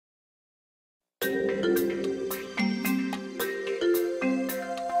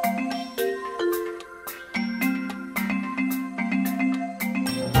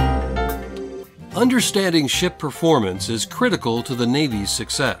Understanding ship performance is critical to the Navy's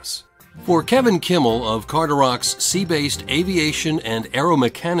success. For Kevin Kimmel of Carderock's Sea-Based Aviation and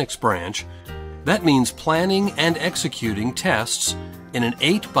Aeromechanics branch, that means planning and executing tests in an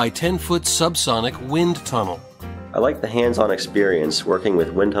 8 by 10 foot subsonic wind tunnel. I like the hands-on experience working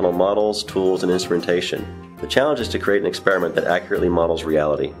with wind tunnel models, tools, and instrumentation. The challenge is to create an experiment that accurately models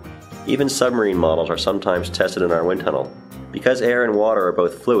reality. Even submarine models are sometimes tested in our wind tunnel. Because air and water are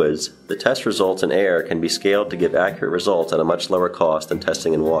both fluids, the test results in air can be scaled to give accurate results at a much lower cost than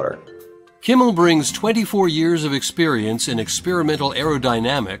testing in water. Kimmel brings 24 years of experience in experimental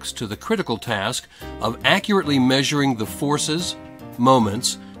aerodynamics to the critical task of accurately measuring the forces,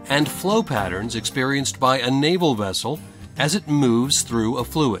 moments, and flow patterns experienced by a naval vessel as it moves through a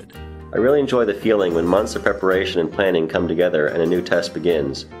fluid. I really enjoy the feeling when months of preparation and planning come together and a new test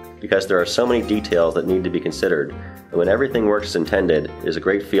begins, because there are so many details that need to be considered, and when everything works as intended, it is a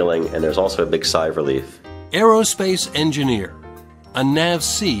great feeling, and there's also a big sigh of relief. Aerospace Engineer, a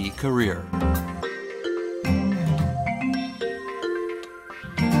NAVSEA career.